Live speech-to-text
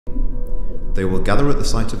They will gather at the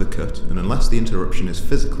site of a cut, and unless the interruption is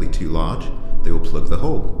physically too large, they will plug the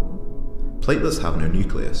hole. Platelets have no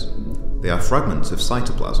nucleus. They are fragments of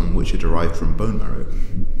cytoplasm which are derived from bone marrow.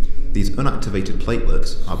 These unactivated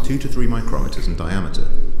platelets are 2 to 3 micrometers in diameter.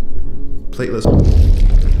 Platelets.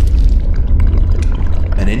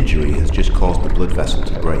 An injury has just caused the blood vessel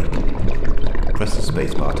to break. Press the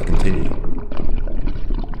spacebar to continue.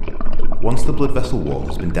 Once the blood vessel wall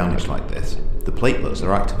has been damaged like this, the platelets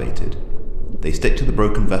are activated. They stick to the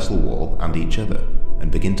broken vessel wall and each other,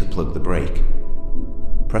 and begin to plug the break.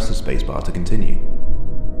 Press the spacebar to continue.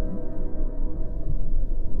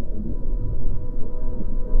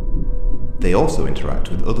 They also interact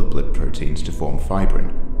with other blood proteins to form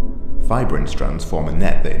fibrin. Fibrin strands form a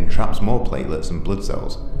net that entraps more platelets and blood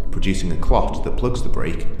cells, producing a clot that plugs the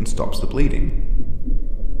break and stops the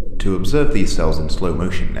bleeding. To observe these cells in slow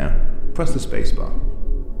motion now, press the spacebar.